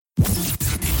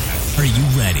Are you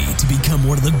ready to become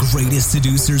one of the greatest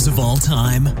seducers of all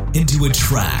time? And to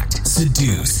attract,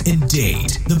 seduce, and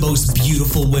date the most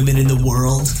beautiful women in the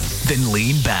world? Then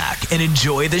lean back and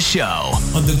enjoy the show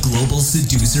on the Global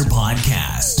Seducer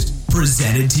Podcast,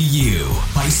 presented to you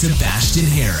by Sebastian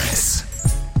Harris.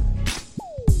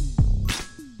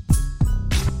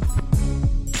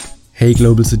 Hey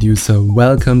Global Seducer,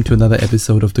 welcome to another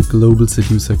episode of the Global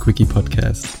Seducer Quickie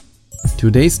Podcast.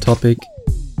 Today's topic: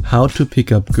 how to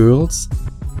pick up girls,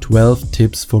 12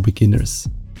 tips for beginners.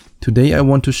 Today I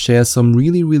want to share some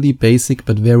really basic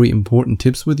but very important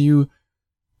tips with you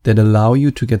that allow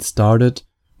you to get started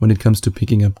when it comes to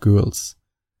picking up girls.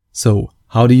 So,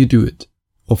 how do you do it?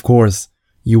 Of course,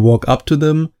 you walk up to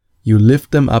them, you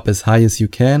lift them up as high as you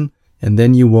can, and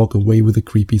then you walk away with a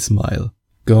creepy smile.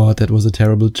 God, that was a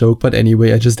terrible joke, but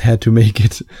anyway, I just had to make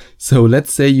it. So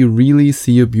let's say you really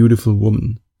see a beautiful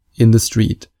woman in the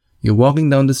street. You're walking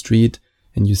down the street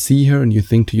and you see her and you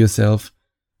think to yourself,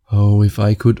 oh, if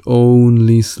I could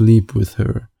only sleep with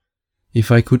her.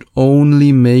 If I could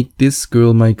only make this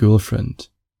girl my girlfriend.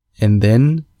 And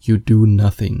then you do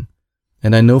nothing.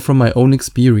 And I know from my own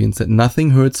experience that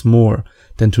nothing hurts more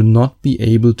than to not be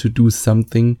able to do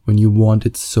something when you want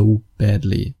it so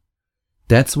badly.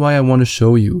 That's why I want to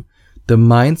show you the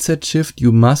mindset shift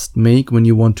you must make when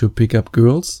you want to pick up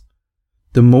girls,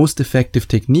 the most effective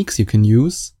techniques you can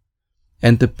use,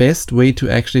 and the best way to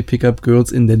actually pick up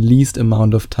girls in the least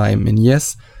amount of time. And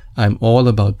yes, I'm all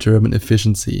about German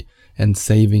efficiency and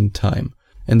saving time.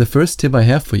 And the first tip I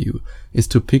have for you is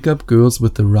to pick up girls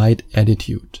with the right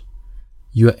attitude.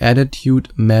 Your attitude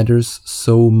matters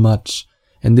so much.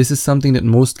 And this is something that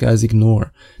most guys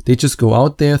ignore. They just go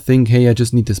out there, think, hey, I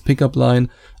just need this pickup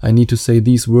line, I need to say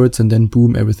these words, and then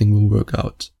boom, everything will work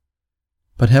out.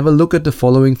 But have a look at the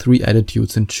following 3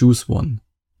 attitudes and choose one.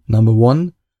 Number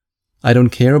 1, I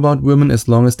don't care about women as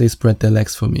long as they spread their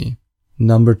legs for me.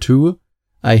 Number 2,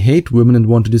 I hate women and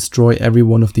want to destroy every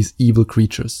one of these evil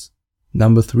creatures.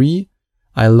 Number 3,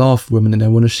 I love women and I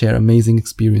want to share amazing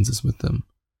experiences with them.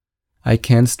 I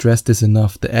can't stress this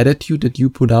enough. The attitude that you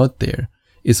put out there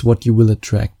is what you will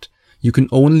attract. You can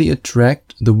only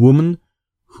attract the woman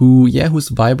who's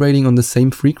vibrating on the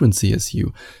same frequency as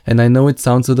you. And I know it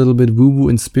sounds a little bit woo-woo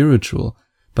and spiritual,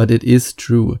 but it is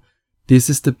true. This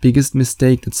is the biggest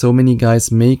mistake that so many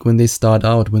guys make when they start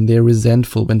out, when they're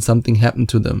resentful, when something happened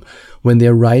to them, when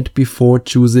they're right before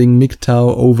choosing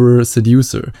MGTOW over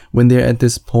seducer, when they're at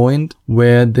this point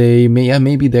where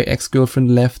maybe their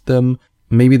ex-girlfriend left them,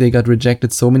 maybe they got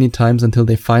rejected so many times until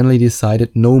they finally decided,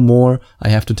 no more, I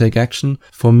have to take action.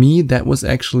 For me, that was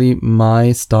actually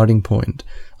my starting point.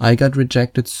 I got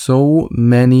rejected so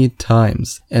many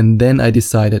times, and then I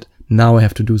decided, now I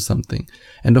have to do something.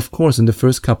 And of course, in the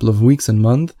first couple of weeks and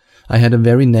months, I had a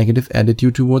very negative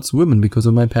attitude towards women because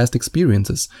of my past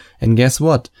experiences. And guess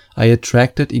what? I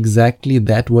attracted exactly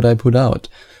that what I put out,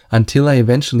 until I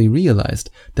eventually realized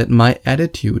that my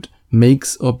attitude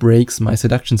makes or breaks my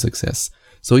seduction success.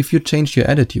 So if you change your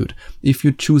attitude, if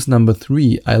you choose number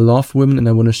 3, I love women and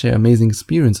I want to share amazing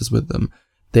experiences with them,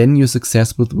 then your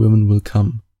success with women will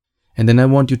come. And then I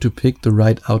want you to pick the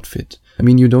right outfit. I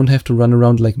mean, you don't have to run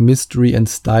around like Mystery and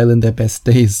Style in their best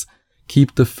days.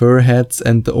 Keep the fur hats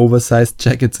and the oversized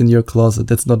jackets in your closet.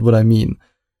 That's not what I mean.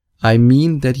 I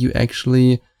mean that you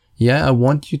actually, I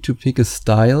want you to pick a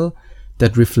style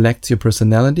that reflects your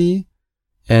personality,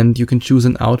 and you can choose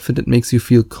an outfit that makes you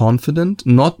feel confident,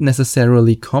 not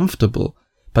necessarily comfortable,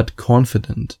 but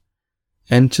confident.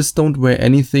 And just don't wear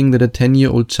anything that a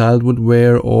 10-year-old child would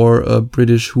wear or a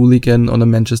British hooligan on a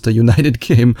Manchester United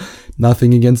game.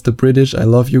 Nothing against the British, I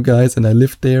love you guys and I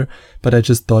lived there, but I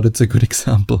just thought it's a good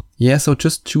example. So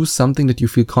just choose something that you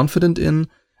feel confident in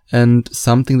and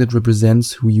something that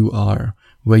represents who you are,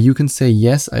 where you can say,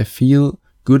 yes, I feel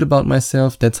good about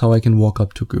myself, that's how I can walk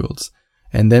up to girls.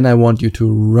 And then I want you to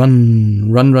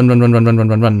run.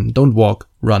 Don't walk,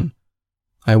 run.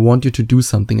 I want you to do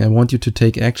something. I want you to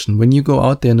take action. When you go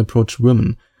out there and approach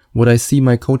women, what I see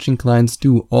my coaching clients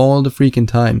do all the freaking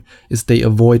time is they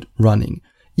avoid running.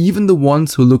 Even the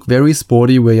ones who look very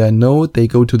sporty, where I know they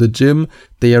go to the gym,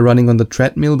 they are running on the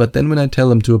treadmill, but then when I tell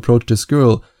them to approach this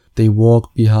girl, they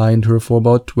walk behind her for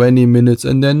about 20 minutes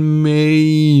and then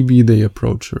maybe they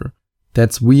approach her.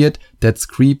 That's weird, that's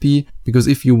creepy, because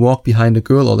if you walk behind a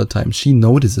girl all the time, she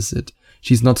notices it.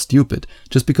 She's not stupid.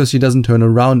 Just because she doesn't turn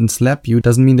around and slap you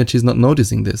doesn't mean that she's not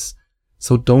noticing this.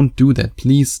 So don't do that.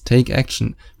 Please take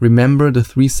action. Remember the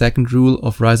 3-second rule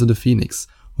of Rise of the Phoenix.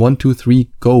 1, 2,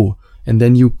 3, go. And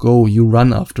then you go, you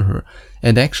run after her.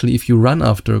 And actually, if you run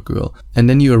after a girl and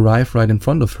then you arrive right in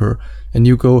front of her and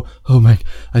you go, oh my,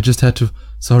 I just had to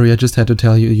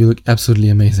tell you, you look absolutely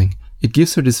amazing. It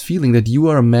gives her this feeling that you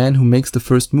are a man who makes the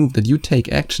first move, that you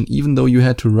take action even though you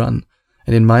had to run.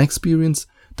 And in my experience,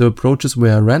 the approaches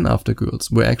where I ran after girls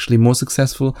were actually more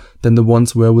successful than the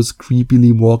ones where I was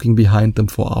creepily walking behind them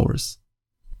for hours.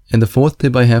 And the fourth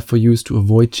tip I have for you is to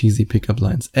avoid cheesy pickup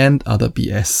lines and other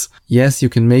BS. Yes, you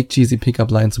can make cheesy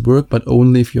pickup lines work, but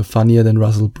only if you're funnier than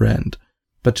Russell Brand.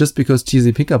 But just because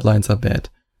cheesy pickup lines are bad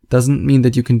doesn't mean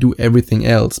that you can do everything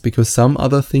else, because some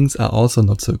other things are also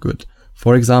not so good.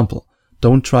 For example,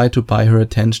 don't try to buy her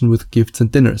attention with gifts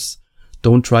and dinners.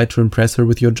 Don't try to impress her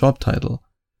with your job title.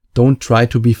 Don't try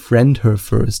to befriend her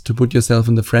first, to put yourself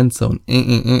in the friend zone.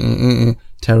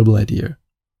 Terrible idea.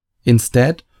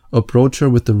 Instead, approach her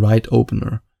with the right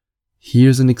opener.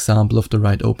 Here's an example of the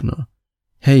right opener.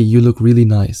 Hey, you look really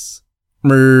nice.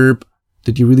 Merp.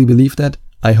 Did you really believe that?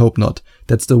 I hope not.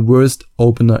 That's the worst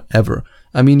opener ever.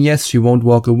 I mean, yes, she won't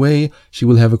walk away, she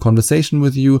will have a conversation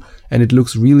with you, and it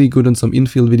looks really good on some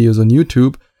infill videos on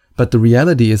YouTube, but the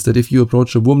reality is that if you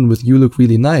approach a woman with "you look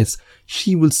really nice,"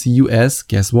 she will see you as,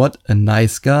 guess what, a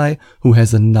nice guy who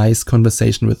has a nice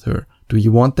conversation with her. Do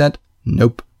you want that?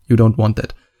 Nope, you don't want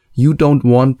that. You don't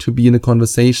want to be in a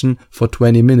conversation for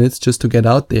 20 minutes just to get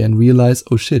out there and realize,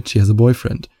 oh shit, she has a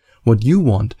boyfriend. What you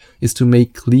want is to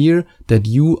make clear that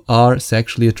you are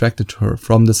sexually attracted to her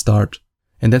from the start.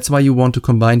 And that's why you want to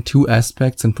combine two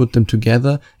aspects and put them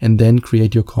together and then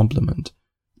create your compliment.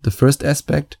 The first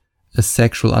aspect, a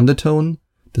sexual undertone.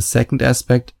 The second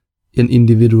aspect, an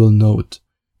individual note.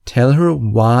 Tell her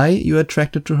why you're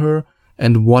attracted to her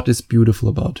and what is beautiful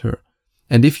about her.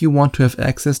 And if you want to have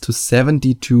access to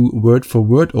 72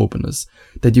 word-for-word openers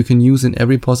that you can use in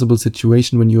every possible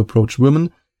situation when you approach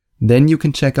women, then you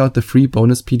can check out the free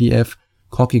bonus PDF,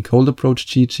 Cocky Cold Approach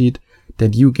Cheat Sheet,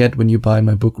 that you get when you buy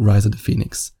my book Rise of the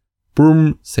Phoenix.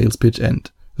 Boom, sales pitch end.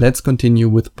 Let's continue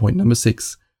with point number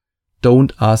 6.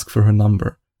 Don't ask for her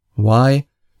number. Why?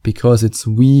 Because it's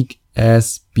weak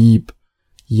as beep.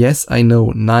 Yes, I know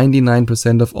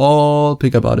 99% of all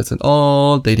pickup artists and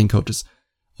all dating coaches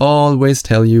always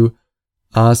tell you,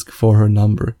 ask for her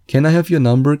number. Can I have your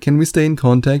number? Can we stay in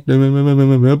contact?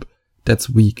 That's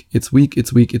weak. It's weak,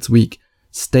 it's weak, it's weak.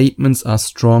 Statements are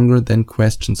stronger than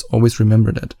questions. Always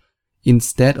remember that.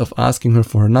 Instead of asking her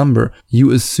for her number,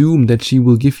 you assume that she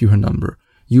will give you her number.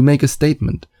 You make a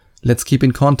statement. Let's keep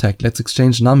in contact. Let's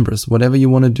exchange numbers. Whatever you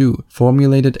want to do.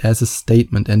 Formulate it as a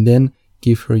statement and then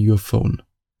give her your phone.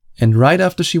 And right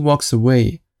after she walks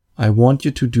away, I want you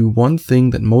to do one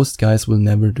thing that most guys will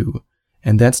never do.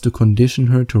 And that's to condition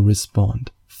her to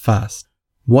respond fast.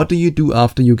 What do you do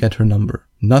after you get her number?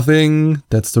 Nothing.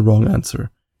 That's the wrong answer.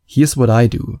 Here's what I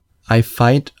do. I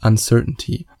fight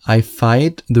uncertainty. I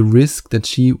fight the risk that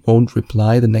she won't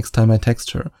reply the next time I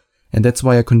text her. And that's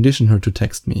why I condition her to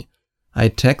text me. I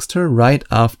text her right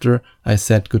after I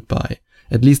said goodbye.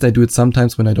 At least I do it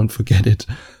sometimes when I don't forget it.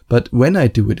 But when I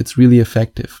do it, it's really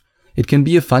effective. It can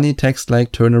be a funny text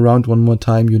like, turn around one more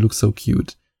time, you look so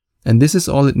cute. And this is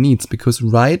all it needs, because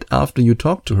right after you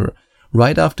talk to her,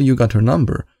 right after you got her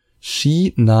number,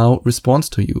 she now responds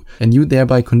to you, and you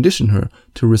thereby condition her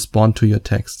to respond to your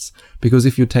texts. Because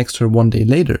if you text her one day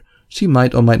later, she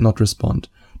might or might not respond.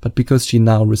 But because she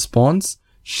now responds,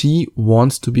 she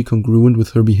wants to be congruent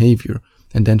with her behavior,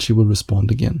 and then she will respond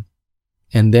again.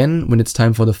 And then, when it's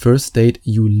time for the first date,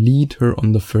 you lead her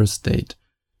on the first date.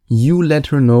 You let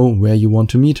her know where you want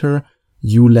to meet her,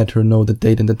 you let her know the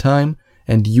date and the time,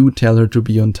 and you tell her to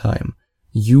be on time.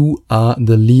 You are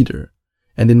the leader.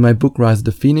 And in my book Rise of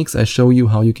the Phoenix, I show you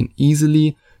how you can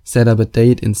easily set up a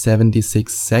date in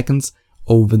 76 seconds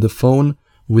over the phone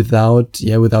without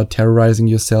terrorizing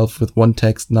yourself with one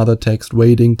text, another text,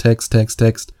 waiting, text.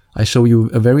 I show you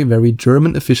a very, very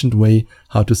German efficient way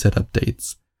how to set up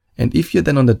dates. And if you're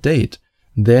then on the date,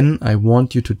 then I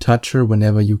want you to touch her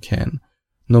whenever you can.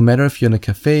 No matter if you're in a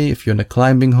cafe, if you're in a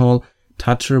climbing hall,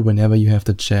 touch her whenever you have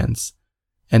the chance.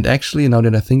 And actually, now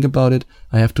that I think about it,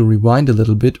 I have to rewind a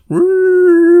little bit.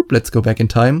 Let's go back in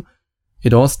time.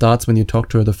 It all starts when you talk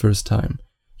to her the first time.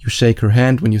 You shake her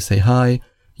hand when you say hi,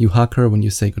 you hug her when you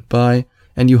say goodbye,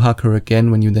 and you hug her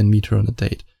again when you then meet her on a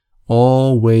date.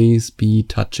 Always be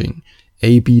touching.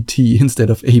 ABT instead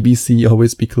of ABC,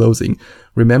 always be closing.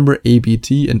 Remember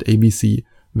ABT and ABC.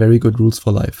 Very good rules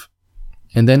for life.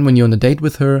 And then when you're on a date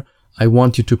with her, I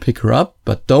want you to pick her up,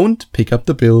 but don't pick up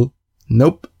the bill.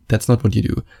 Nope, that's not what you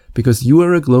do. Because you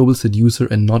are a global seducer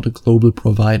and not a global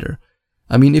provider.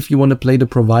 I mean, if you want to play the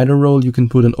provider role, you can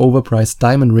put an overpriced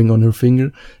diamond ring on her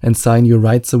finger and sign your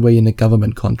rights away in a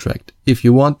government contract. If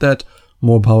you want that,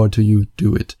 more power to you,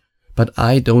 do it. But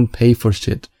I don't pay for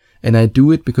shit. And I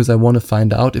do it because I want to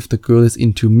find out if the girl is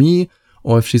into me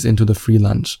or if she's into the free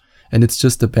lunch. And it's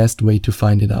just the best way to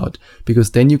find it out,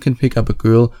 because then you can pick up a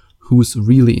girl who's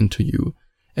really into you.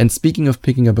 And speaking of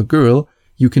picking up a girl,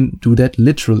 you can do that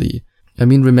literally. I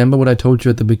mean, remember what I told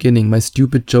you at the beginning, my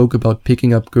stupid joke about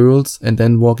picking up girls and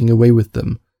then walking away with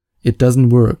them. It doesn't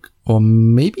work. Or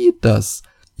maybe it does.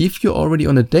 If you're already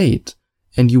on a date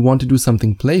and you want to do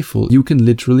something playful, you can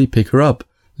literally pick her up,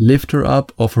 lift her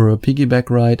up, offer her a piggyback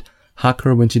ride, hug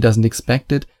her when she doesn't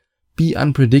expect it. Be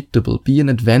unpredictable, be an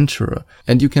adventurer,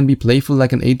 and you can be playful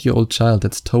like an 8-year-old child.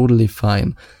 That's totally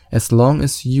fine. As long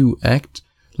as you act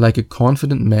like a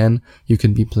confident man, you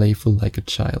can be playful like a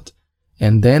child.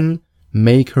 And then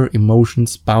make her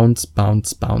emotions bounce,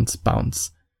 bounce, bounce,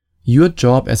 bounce. Your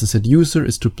job as a seducer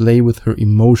is to play with her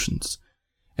emotions.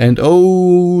 And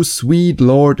oh, sweet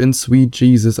Lord and sweet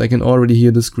Jesus, I can already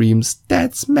hear the screams,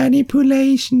 that's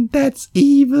manipulation, that's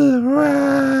evil.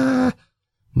 Rah!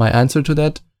 My answer to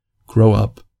that? Grow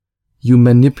up. You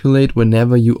manipulate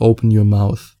whenever you open your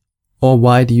mouth. Or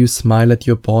why do you smile at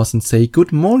your boss and say,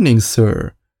 good morning,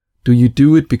 sir? Do you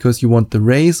do it because you want the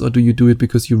raise, or do you do it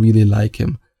because you really like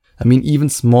him? I mean, even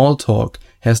small talk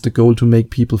has the goal to make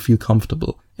people feel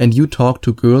comfortable. And you talk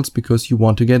to girls because you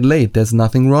want to get laid. There's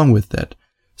nothing wrong with that.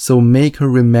 So make her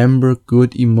remember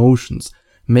good emotions.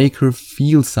 Make her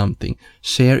feel something.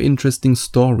 Share interesting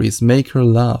stories. Make her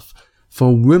laugh.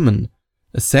 For women,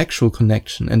 a sexual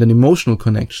connection and an emotional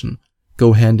connection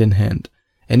go hand in hand.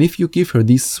 And if you give her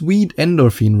these sweet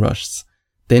endorphin rushes,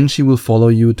 then she will follow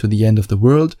you to the end of the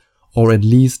world, or at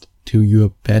least to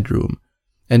your bedroom.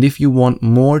 And if you want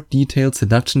more detailed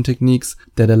seduction techniques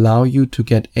that allow you to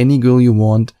get any girl you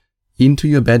want into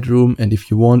your bedroom, and if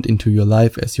you want into your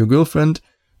life as your girlfriend,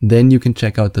 then you can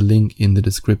check out the link in the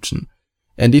description.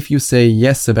 And if you say,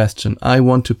 yes, Sebastian, I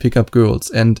want to pick up girls,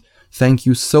 and thank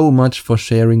you so much for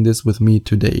sharing this with me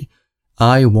today.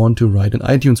 I want to write an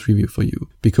iTunes review for you,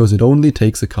 because it only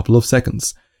takes a couple of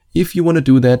seconds. If you want to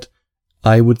do that,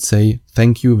 I would say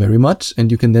thank you very much, and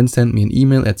you can then send me an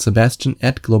email at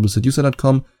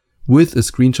sebastian@globalseducer.com with a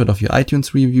screenshot of your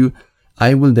iTunes review.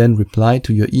 I will then reply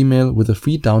to your email with a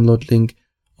free download link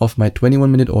of my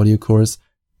 21-minute audio course,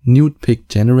 Nude Pic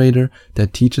Generator,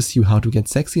 that teaches you how to get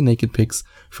sexy naked pics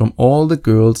from all the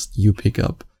girls you pick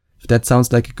up. If that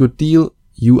sounds like a good deal,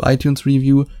 you iTunes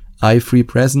review, I free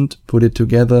present, put it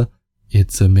together.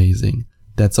 It's amazing.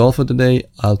 That's all for today.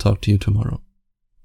 I'll talk to you tomorrow.